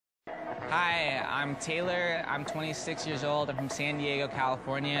Hi, I'm Taylor. I'm 26 years old. I'm from San Diego,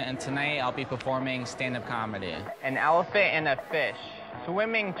 California, and tonight I'll be performing stand-up comedy. An elephant and a fish.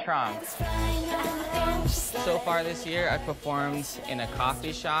 Swimming trunks. So far this year, I've performed in a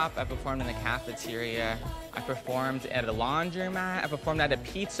coffee shop. I performed in a cafeteria. I performed at a laundromat. I performed at a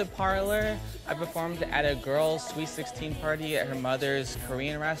pizza parlor. I performed at a girl's Sweet 16 party at her mother's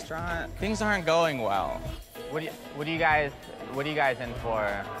Korean restaurant. Things aren't going well. What are you guys in for?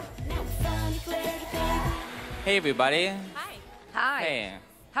 Hey, everybody. Hi. Hi. Hey.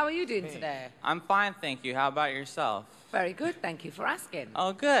 How are you doing today? I'm fine, thank you. How about yourself? Very good, thank you for asking.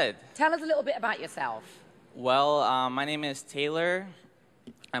 Oh, good. Tell us a little bit about yourself. Well, my name is Taylor.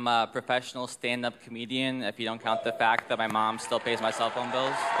 I'm a professional stand-up comedian, if you don't count the fact that my mom still pays my cell phone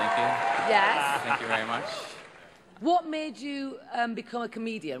bills. Thank you. Yes. Thank you very much. What made you become a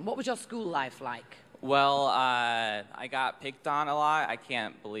comedian? What was your school life like? Well, I got picked on a lot. I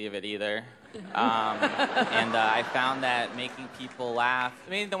can't believe it either. And I found that making people laugh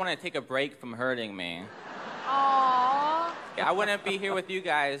made them want to take a break from hurting me. Aww. Yeah, I wouldn't be here with you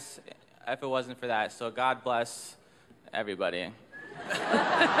guys if it wasn't for that. So God bless everybody.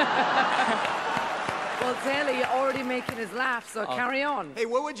 Well, Taylor, you're already making us laugh, so carry on. Hey,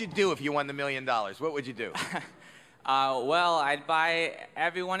 what would you do if you won the $1 million? What would you do? Well, I'd buy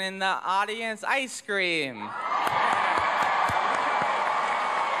everyone in the audience ice cream.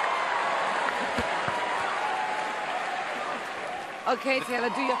 Okay, Taylor,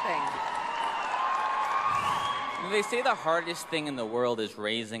 do your thing. They say the hardest thing in the world is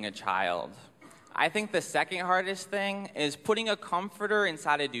raising a child. I think the second hardest thing is putting a comforter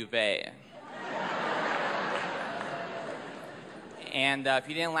inside a duvet. And if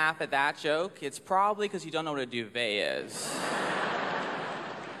you didn't laugh at that joke, it's probably because you don't know what a duvet is.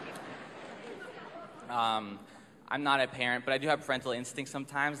 I'm not a parent, but I do have parental instincts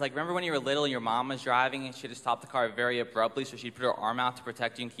sometimes. Like, remember when you were little and your mom was driving and she had to stop the car very abruptly so she'd put her arm out to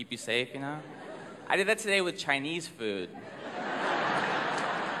protect you and keep you safe, you know? I did that today with Chinese food.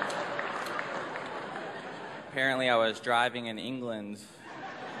 Apparently, I was driving in England.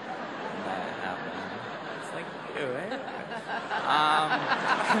 And that happened. It's like you, right?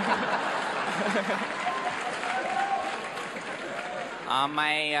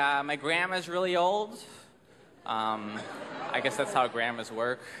 My grandma's really old. I guess that's how grandmas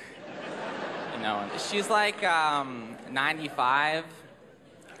work. You know, she's like 95.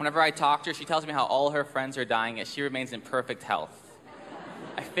 Whenever I talk to her, she tells me how all her friends are dying, yet she remains in perfect health.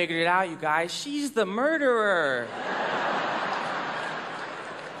 I figured it out, you guys. She's the murderer.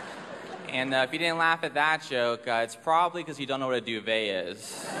 And if you didn't laugh at that joke, it's probably because you don't know what a duvet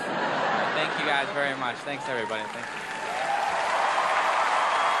is. Thank you guys very much. Thanks, everybody. Thank you.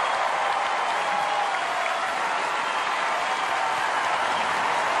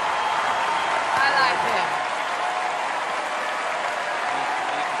 I like it.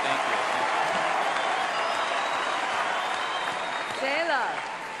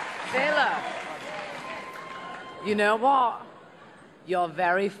 Taylor, you know what? You're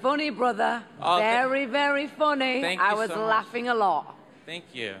very funny, brother. Oh, very, very funny. Thank you I was so much. laughing a lot. Thank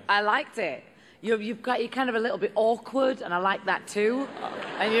you. I liked it. You're kind of a little bit awkward, and I like that too.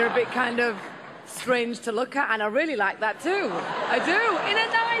 And you're a bit kind of strange to look at, and I really like that too. I do, in a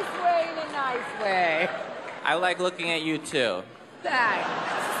nice way, in a nice way. I like looking at you too. Thanks.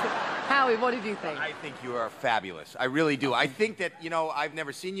 Howie, what did you think? I think you are fabulous. I really do. I think that, you know, I've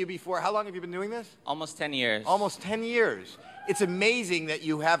never seen you before. How long have you been doing this? Almost 10 years. Almost 10 years. It's amazing that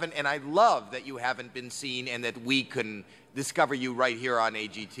you haven't, and I love that you haven't been seen and that we can discover you right here on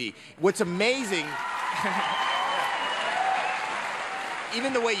AGT. What's amazing,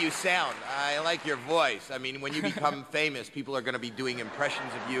 even the way you sound, I like your voice. I mean, when you become famous, people are going to be doing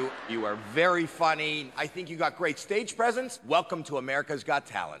impressions of you. You are very funny. I think you got great stage presence. Welcome to America's Got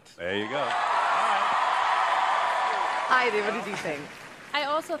Talent. There you go. Heidi, what did you think? I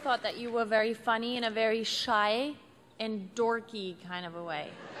also thought that you were very funny in a very shy and dorky kind of a way.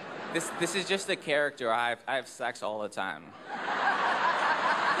 This is just a character. I have sex all the time.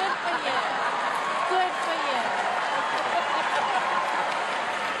 Good for you. Good for you.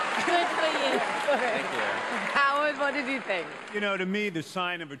 Good for you. Thank you. Howard, what did you think? You know, to me, the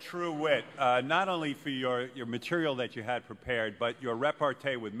sign of a true wit, not only for your material that you had prepared, but your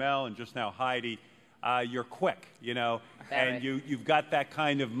repartee with Mel and just now Heidi, you're quick, you know, Very. and you've got that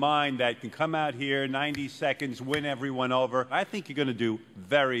kind of mind that can come out here, 90 seconds, win everyone over. I think you're going to do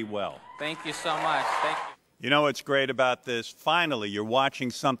very well. Thank you so much. Thank you. You know what's great about this? Finally, you're watching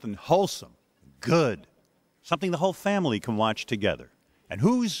something wholesome, good, something the whole family can watch together. And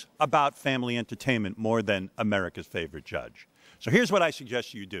who's about family entertainment more than America's favorite judge? So here's what I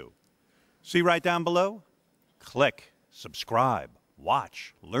suggest you do. See right down below? Click, subscribe,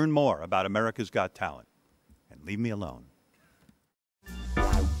 watch, learn more about America's Got Talent, and leave me alone.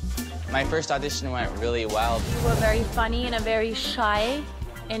 My first audition went really well. You were very funny in a very shy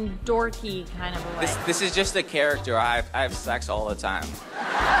and dorky kind of a way. This is just a character. I have sex all the time.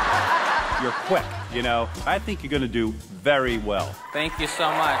 You're quick, you know. I think you're going to do very well. Thank you so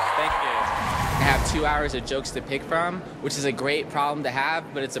much. Thank you. I have 2 hours of jokes to pick from, which is a great problem to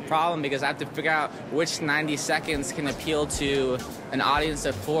have, but it's a problem because I have to figure out which 90 seconds can appeal to an audience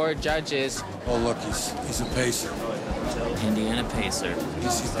of 4 judges. Oh, look, he's a pacer. Indiana pacer. He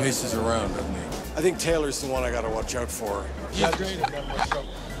paces around, doesn't he? I think Taylor's the one I got to watch out for.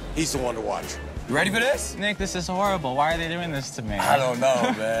 He's the one to watch. You ready for this? Nick, this is horrible. Why are they doing this to me? I don't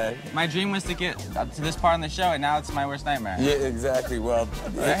know, man. My dream was to get up to this part in the show, and now it's my worst nightmare. Yeah, exactly. Well,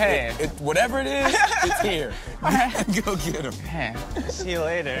 hey. Whatever it is, it's here. Go get him. Hey, see you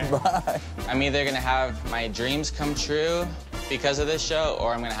later. Bye. I'm either going to have my dreams come true because of this show,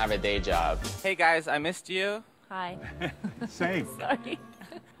 or I'm going to have a day job. Hey, guys, I missed you. Hi. Same. Sorry.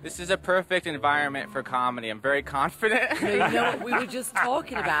 This is a perfect environment for comedy. I'm very confident. You know what? We were just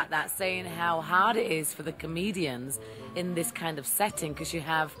talking about that, saying how hard it is for the comedians in this kind of setting because you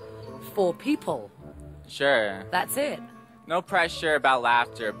have 4 people. Sure. That's it. No pressure about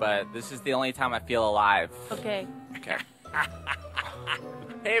laughter, but this is the only time I feel alive. Okay. Okay.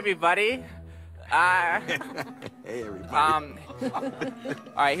 Hey, everybody. Hey, everybody. All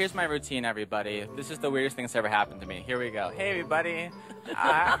right, here's my routine, everybody. This is the weirdest thing that's ever happened to me. Here we go. Hey, everybody.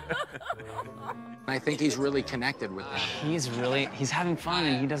 I think he's really connected with them. He's having fun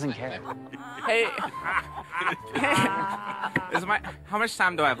and he doesn't care. Hey. How much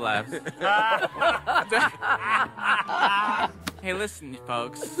time do I have left? Hey, listen,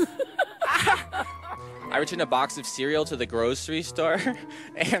 folks. I returned a box of cereal to the grocery store,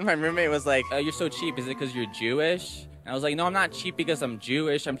 and my roommate was like, oh, you're so cheap. Is it because you're Jewish? And I was like, no, I'm not cheap because I'm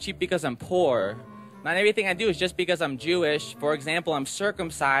Jewish. I'm cheap because I'm poor. Not everything I do is just because I'm Jewish. For example, I'm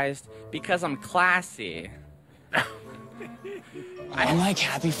circumcised because I'm classy. I'm like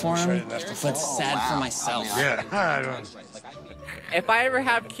happy for him, but sad for myself. Yeah. If I ever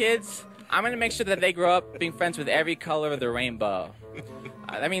have kids, I'm going to make sure that they grow up being friends with every color of the rainbow.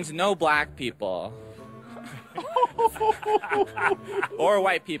 That means no black people. Or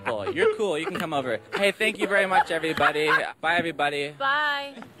white people. You're cool. You can come over. Hey, thank you very much, everybody. Bye, everybody.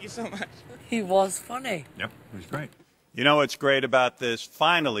 Bye. Thank you so much. He was funny. Yep, it was great. You know what's great about this?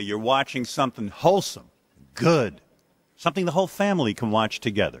 Finally, you're watching something wholesome, good, something the whole family can watch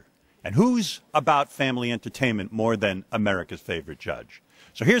together. And who's about family entertainment more than America's favorite judge?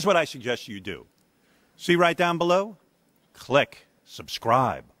 So here's what I suggest you do. See right down below? Click,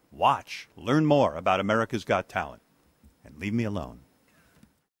 subscribe, watch, learn more about America's Got Talent, and leave me alone.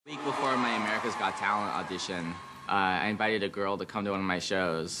 A week before my America's Got Talent audition, I invited a girl to come to one of my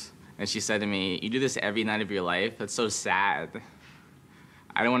shows. And she said to me, you do this every night of your life? That's so sad.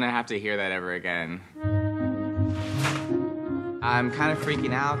 I don't want to have to hear that ever again. I'm kind of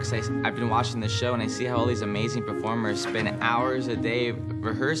freaking out because I've been watching this show and I see how all these amazing performers spend hours a day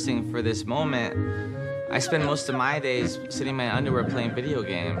rehearsing for this moment. I spend most of my days sitting in my underwear playing video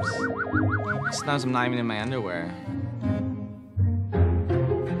games. Sometimes I'm not even in my underwear.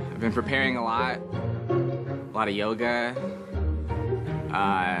 I've been preparing a lot of yoga,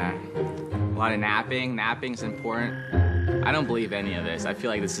 a lot of napping. Napping's important. I don't believe any of this. I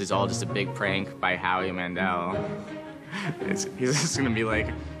feel like this is all just a big prank by Howie Mandel. He's just gonna be like,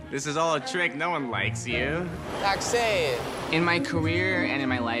 this is all a trick, no one likes you. Taxi. In my career and in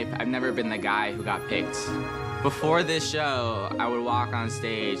my life, I've never been the guy who got picked. Before this show, I would walk on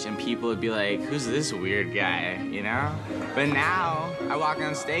stage and people would be like, who's this weird guy, you know? But now, I walk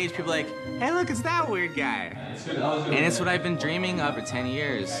on stage, people are like, hey look, it's that weird guy. And it's what I've been dreaming of for 10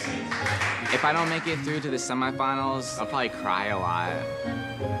 years. If I don't make it through to the semifinals, I'll probably cry a lot.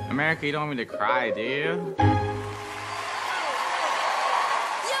 America, you don't want me to cry, do you?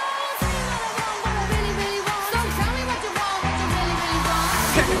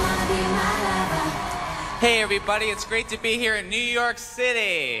 Hey everybody, it's great to be here in New York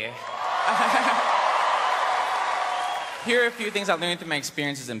City. Here are a few things I learned through my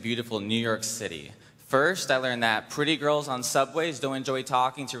experiences in beautiful New York City. First, I learned that pretty girls on subways don't enjoy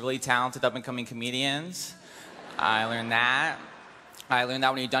talking to really talented up-and-coming comedians. I learned that. I learned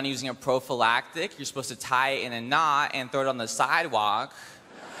that when you're done using a prophylactic, you're supposed to tie it in a knot and throw it on the sidewalk.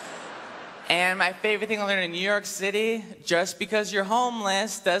 And my favorite thing I learned in New York City, just because you're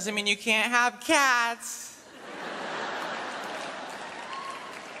homeless doesn't mean you can't have cats.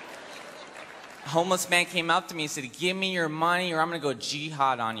 A homeless man came up to me and said, give me your money or I'm gonna go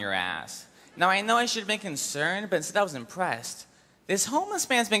jihad on your ass. Now, I know I should have been concerned, but instead I was impressed. This homeless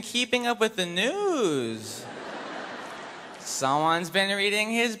man's been keeping up with the news. Someone's been reading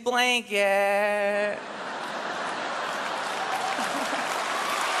his blanket.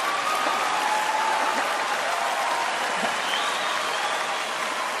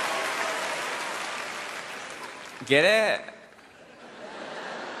 Get it?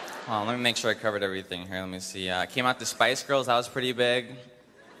 Hold on, let me make sure I covered everything here. Let me see. Came out the Spice Girls. That was pretty big.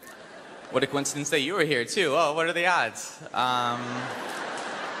 What a coincidence that you were here, too. Oh, what are the odds?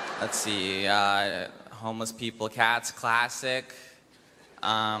 Let's see. Homeless people, cats, classic.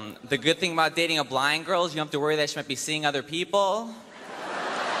 The good thing about dating a blind girl is you don't have to worry that she might be seeing other people.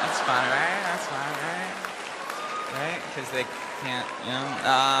 That's fun, right? That's fun, right? Right? Because they can't, you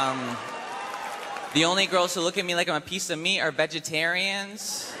know. The only girls who look at me like I'm a piece of meat are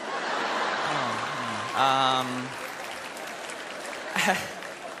vegetarians.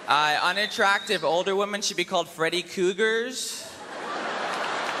 Unattractive older women should be called Freddy Cougars.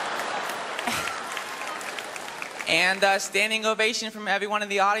 And standing ovation from everyone in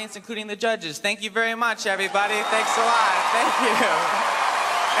the audience, including the judges. Thank you very much, everybody. Thanks a lot. Thank you.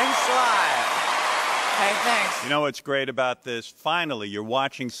 Thanks a lot. Hey, thanks. You know what's great about this? Finally, you're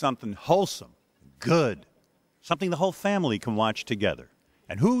watching something wholesome, good, something the whole family can watch together.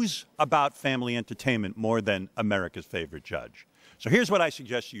 And who's about family entertainment more than America's favorite judge? So here's what I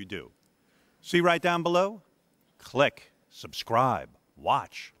suggest you do. See right down below? Click, subscribe,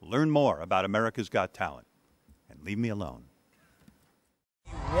 watch, learn more about America's Got Talent, and leave me alone.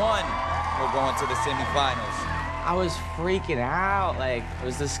 One, we're going to the semifinals. I was freaking out. Like, it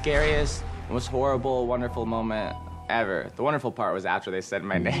was the scariest, most horrible, wonderful moment ever. The wonderful part was after they said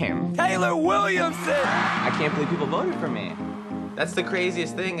my name. Taylor Williamson! I can't believe people voted for me. That's the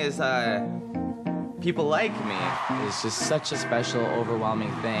craziest thing is, people like me. It's just such a special,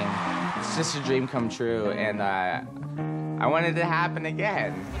 overwhelming thing. It's just a dream come true, and I wanted it to happen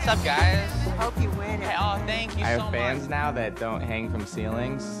again. What's up, guys? Hope you win it. Hey, oh, thank you so much. I have fans much. Now that don't hang from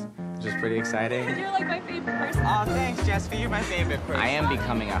ceilings, which is pretty exciting. You're like my favorite person. Oh, thanks, Jessica. You're my favorite person. I am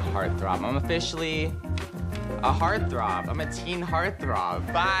becoming a heartthrob. I'm officially a heartthrob. I'm a teen heartthrob.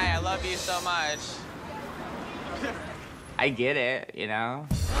 Bye. I love you so much. I get it, you know?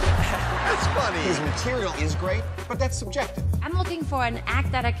 That's funny. His material is great, but that's subjective. I'm looking for an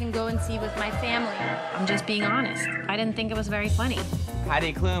act that I can go and see with my family. I'm just being honest. I didn't think it was very funny.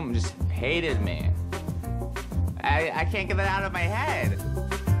 Heidi Klum just hated me. I can't get that out of my head.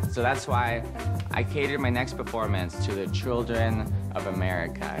 So that's why I catered my next performance to the children of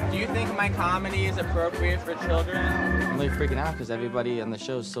America. Do you think my comedy is appropriate for children? I'm really freaking out because everybody on the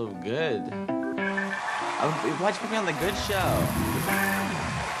show is so good. Why'd you put me on the good show?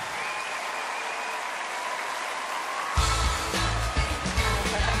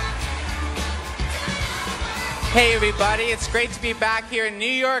 Hey everybody, it's great to be back here in New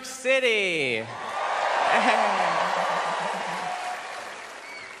York City.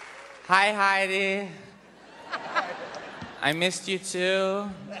 Hi Heidi. I missed you too.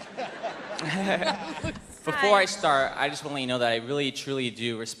 Before I start, I just want to let you know that I really, truly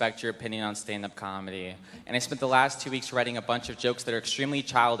do respect your opinion on stand-up comedy. And I spent the last 2 weeks writing a bunch of jokes that are extremely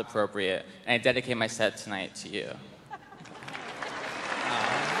child-appropriate, and I dedicate my set tonight to you.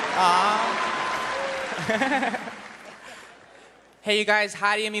 Hey, you guys,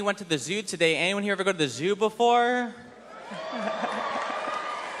 Heidi and me went to the zoo today. Anyone here ever go to the zoo before?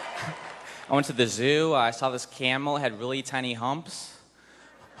 I went to the zoo. I saw this camel. It had really tiny humps.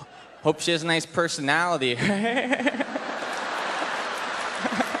 Hope she has a nice personality. No?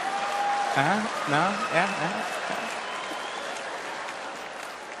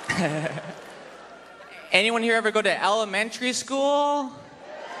 Yeah? Anyone here ever go to elementary school?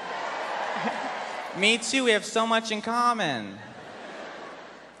 Me too, we have so much in common.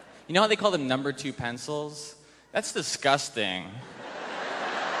 You know how they call them number 2 pencils? That's disgusting.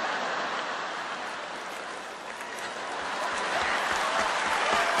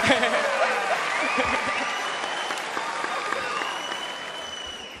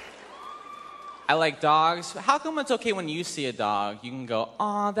 I like dogs. How come it's okay when you see a dog? You can go,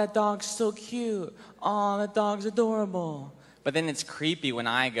 "Aw, that dog's so cute. Aw, that dog's adorable." But then it's creepy when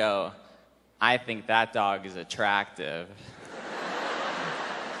I go, "I think that dog is attractive."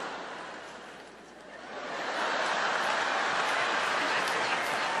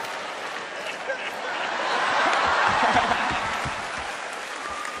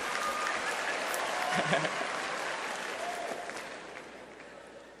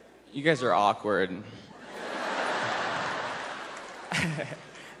 You guys are awkward.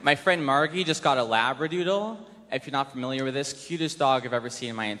 My friend Margie just got a Labradoodle, If you're not familiar with this, cutest dog I've ever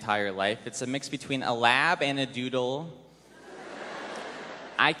seen in my entire life. It's a mix between a lab and a doodle.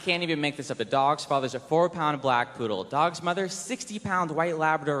 I can't even make this up. The dog's father's a 4-pound black poodle. Dog's mother, 60-pound white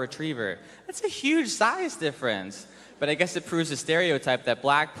Labrador retriever. That's a huge size difference. But I guess it proves the stereotype that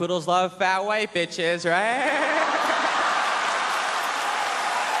black poodles love fat white bitches, right?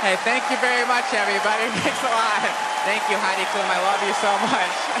 Hey, thank you very much, everybody. Thanks a lot. Thank you, Heidi Klum. I love you so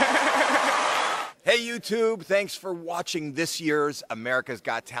much. Hey, YouTube, thanks for watching this year's America's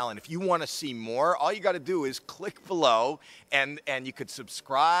Got Talent. If you want to see more, all you got to do is click below, and you could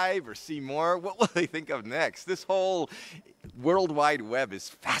subscribe or see more. What will they think of next? This whole World Wide Web is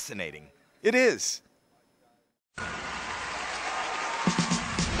fascinating. It is.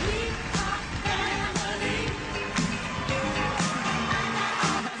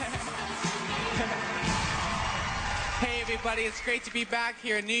 Hey everybody, it's great to be back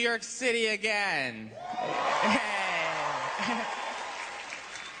here in New York City again. Hey.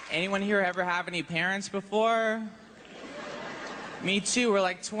 Anyone here ever have any parents before? Me too, we're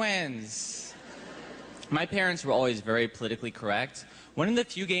like twins. My parents were always very politically correct. One of the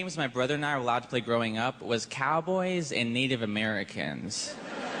few games my brother and I were allowed to play growing up was cowboys and Native Americans.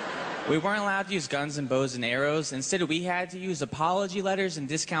 We weren't allowed to use guns and bows and arrows. Instead, we had to use apology letters and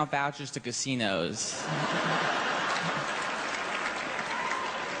discount vouchers to casinos.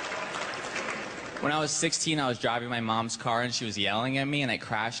 When I was 16, I was driving my mom's car and she was yelling at me and I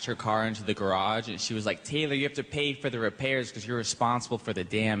crashed her car into the garage and she was like, Taylor, you have to pay for the repairs because you're responsible for the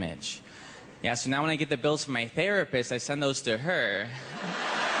damage. Yeah, so now when I get the bills from my therapist, I send those to her.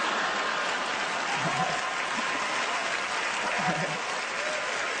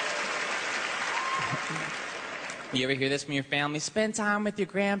 You ever hear this from your family? Spend time with your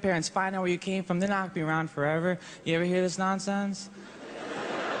grandparents, find out where you came from, they're not gonna be around forever. You ever hear this nonsense?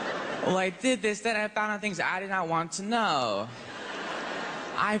 Well, I did this, then I found out things I did not want to know.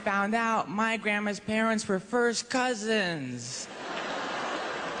 I found out my grandma's parents were first cousins.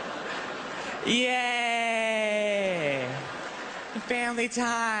 Yay! Family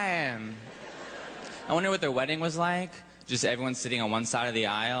time. I wonder what their wedding was like. Just everyone sitting on one side of the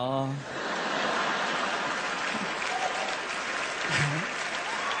aisle.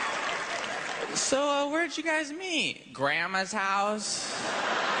 So, where'd you guys meet? Grandma's house?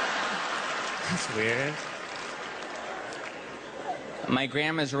 That's weird. My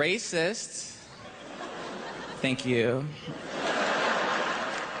grandma's racist. Thank you.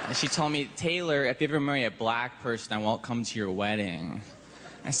 She told me, Taylor, if you ever marry a black person, I won't come to your wedding.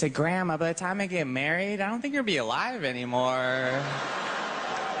 I said, Grandma, by the time I get married, I don't think you'll be alive anymore.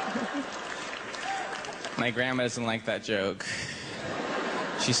 My grandma doesn't like that joke.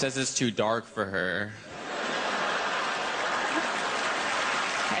 She says it's too dark for her.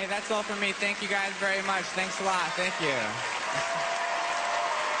 Hey, that's all for me. Thank you guys very much. Thanks a lot. Thank you.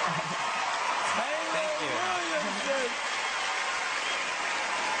 Thank you. Williamson.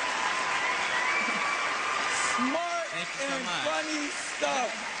 Smart Thank you so and much. funny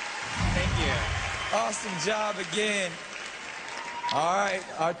stuff. Thank you. Awesome job again. All right,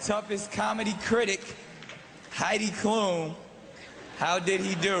 our toughest comedy critic, Heidi Klum. How did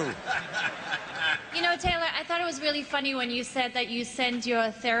he do? You know, Taylor, I thought it was really funny when you said that you send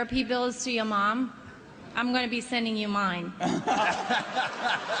your therapy bills to your mom. I'm going to be sending you mine. I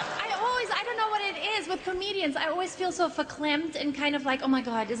don't know what it is with comedians. I always feel so verklempt and kind of like, oh my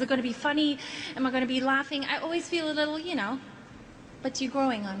God, is it going to be funny? Am I going to be laughing? I always feel a little, you know, but you're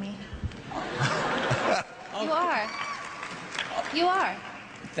growing on me. You are. You are.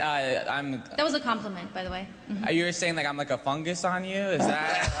 That was a compliment, by the way. Mm-hmm. You were saying like I'm like a fungus on you? Is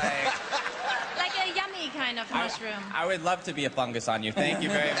that like... Like a yummy kind of mushroom. I would love to be a fungus on you. Thank you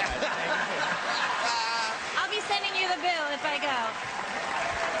very much. Thank you. I'll be sending you the bill if I go.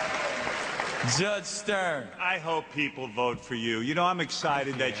 Judge Stern. I hope people vote for you. You know, I'm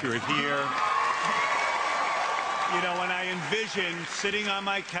excited that you're here. You know, when I envision sitting on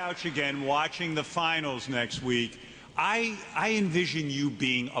my couch again watching the finals next week, I envision you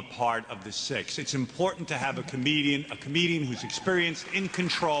being a part of the six. It's important to have a comedian who's experienced, in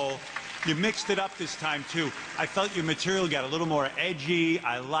control. You mixed it up this time, too. I felt your material got a little more edgy.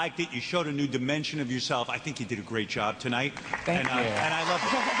 I liked it. You showed a new dimension of yourself. I think you did a great job tonight. Thank you. And I loved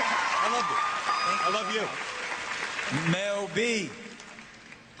it. I loved it. I love you. Mel B.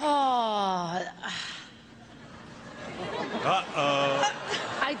 Oh, Uh-oh.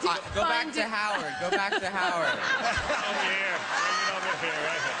 I did Go back find to it. Howard. Go back to Howard. Over here. Bring it over here.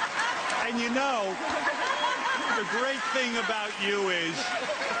 Right here. And you know, the great thing about you is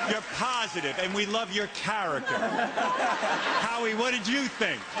you're positive, and we love your character. Howie, what did you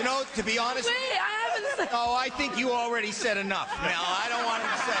think? You know, to be honest, Wait, I haven't Oh, I think you already said enough, Mel. I don't want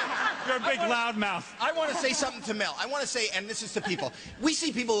to say. You're a big loudmouth. I want to say something to Mel. I want to say, and this is to people. We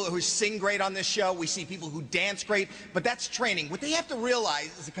see people who sing great on this show. We see people who dance great, but that's training. What they have to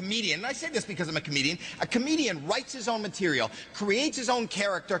realize as a comedian, and I say this because I'm a comedian writes his own material, creates his own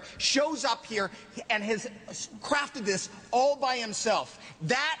character, shows up here, and has crafted this all by himself.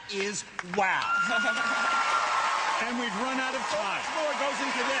 That is wow. And we've run out of time. So much more goes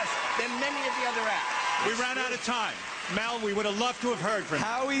into this than many of the other acts. We ran out of time. Mel, we would have loved to have heard from you.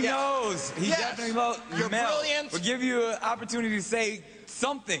 How he knows. He definitely knows. You're Mel, brilliant. we'll give you an opportunity to say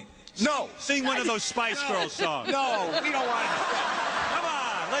something. No. Sing one of those Spice Girls songs. No, we don't want it. Come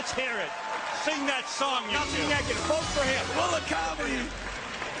on, let's hear it. Sing that song, you Nothing two. negative. Vote for him. Full of comedy.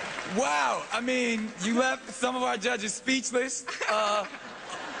 Wow. I mean, you left some of our judges speechless.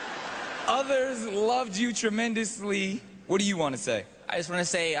 Others loved you tremendously. What do you want to say? I just want to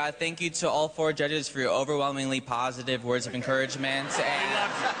say thank you to all 4 judges for your overwhelmingly positive words of encouragement. And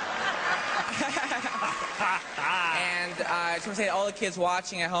I just want to say to all the kids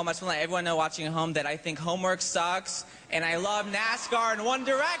watching at home, I just want to let everyone know watching at home that I think homework sucks, and I love NASCAR and One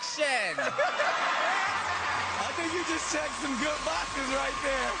Direction. I think you just checked some good boxes right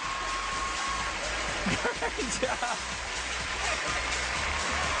there. Great job.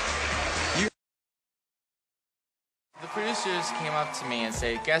 The producers came up to me and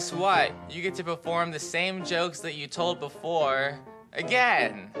said, guess what? You get to perform the same jokes that you told before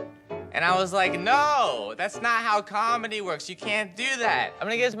again. And I was like, no, that's not how comedy works. You can't do that. I'm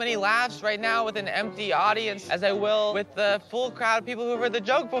gonna get as many laughs right now with an empty audience as I will with the full crowd of people who heard the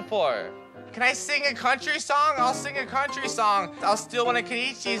joke before. Can I sing a country song? I'll sing a country song. I'll steal one of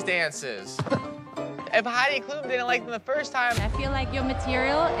Kenichi's dances. If Heidi Klum didn't like them the first time, I feel like your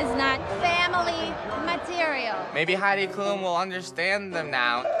material is not family material. maybe Heidi Klum will understand them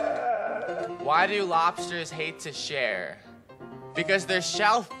now. Why do lobsters hate to share? Because they're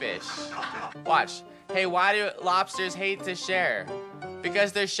shellfish. Watch. Hey, why do lobsters hate to share?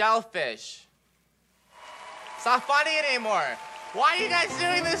 Because they're shellfish. It's not funny anymore. Why are you guys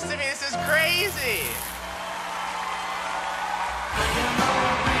doing this to me? This is crazy.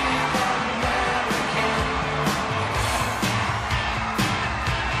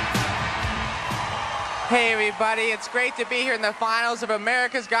 Hey everybody, it's great to be here in the finals of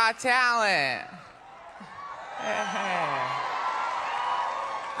America's Got Talent.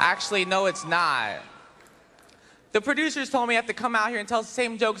 Actually, no, it's not. The producers told me I have to come out here and tell the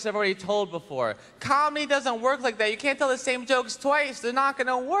same jokes I've already told before. Comedy doesn't work like that. You can't tell the same jokes twice. They're not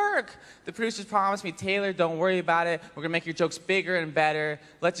gonna work. The producers promised me, Taylor, don't worry about it. We're gonna make your jokes bigger and better.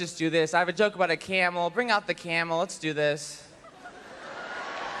 Let's just do this. I have a joke about a camel. Bring out the camel. Let's do this.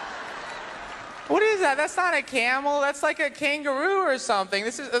 What is that? That's not a camel. That's like a kangaroo or something.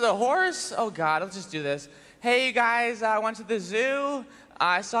 This is a horse? Oh, God, let's just do this. Hey, you guys, I went to the zoo.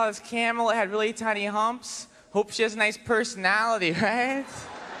 I saw this camel. It had really tiny humps. Hope she has a nice personality, right?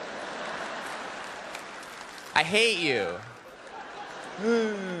 I hate you.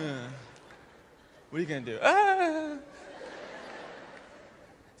 What are you going to do?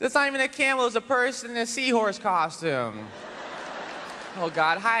 That's not even a camel. It's a person in a seahorse costume. Oh,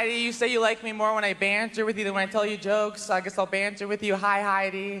 God. Heidi, you say you like me more when I banter with you than when I tell you jokes. I guess I'll banter with you. Hi,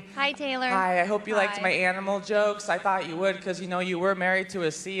 Heidi. Hi, Taylor. Hi, I hope you liked Hi. my animal jokes. I thought you would because, you know, you were married to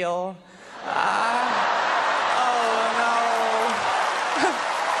a seal.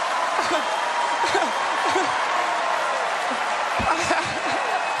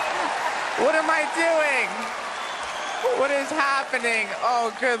 What am I doing? What is happening?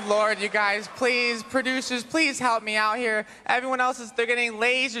 Oh, good Lord, you guys. Please, producers, please help me out here. Everyone else they're getting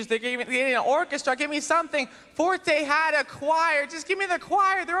lasers. They're getting an orchestra. Give me something. Forte had a choir. Just give me the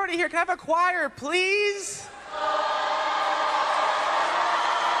choir. They're already here. Can I have a choir, please?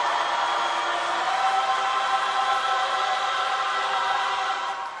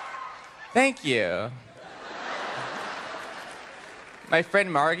 Thank you. My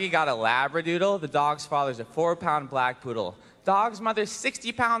friend Margie got a Labradoodle. The dog's father's a 4-pound black poodle. Dog's mother's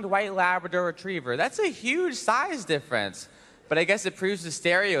 60-pound white Labrador retriever. That's a huge size difference. But I guess it proves the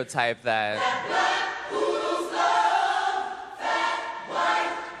stereotype that... Black poodles love fat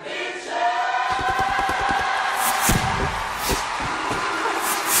white bitches.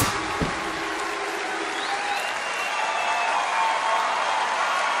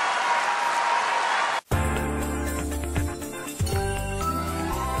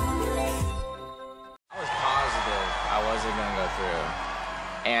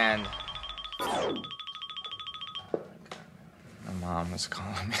 And my mom was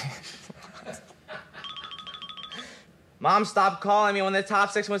calling me. Mom stopped calling me when the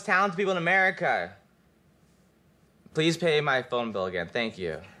top 6 most talented people in America. Please pay my phone bill again. Thank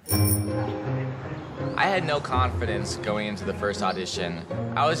you. I had no confidence going into the first audition.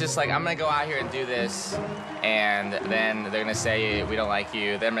 I was just like, I'm gonna go out here and do this, and then they're gonna say, we don't like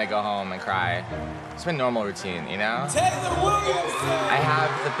you, then I'm gonna go home and cry. It's my normal routine, you know? I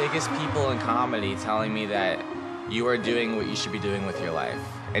have the biggest people in comedy telling me that you are doing what you should be doing with your life,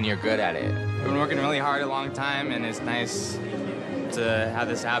 and you're good at it. I've been working really hard a long time, and it's nice to have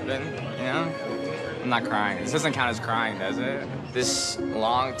this happen, you know? I'm not crying. This doesn't count as crying, does it? This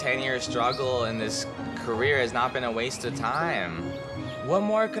long 10-year struggle in this career has not been a waste of time. What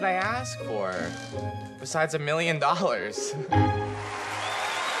more could I ask for besides $1 million?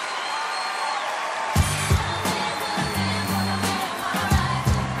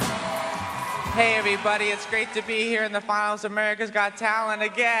 Hey everybody, it's great to be here in the finals of America's Got Talent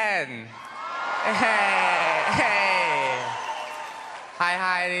again. Hey. Hi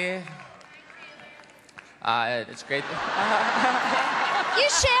Heidi. It's great. You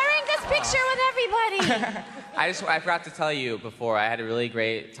sharing this picture with everybody. I forgot to tell you before, I had a really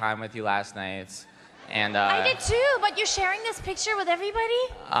great time with you last night. And I did too, but you're sharing this picture with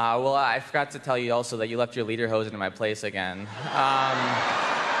everybody? Well, I forgot to tell you also that you left your lederhosen in my place again.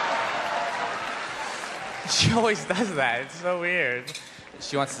 She always does that. It's so weird.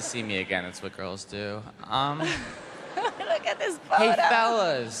 She wants to see me again. That's what girls do. Look at this photo. Hey,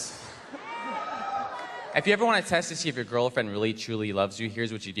 fellas. If you ever want to test to see if your girlfriend really, truly loves you,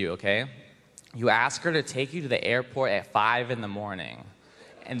 here's what you do, okay? You ask her to take you to the airport at 5 in the morning.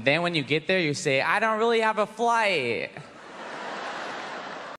 And then when you get there, you say, I don't really have a flight.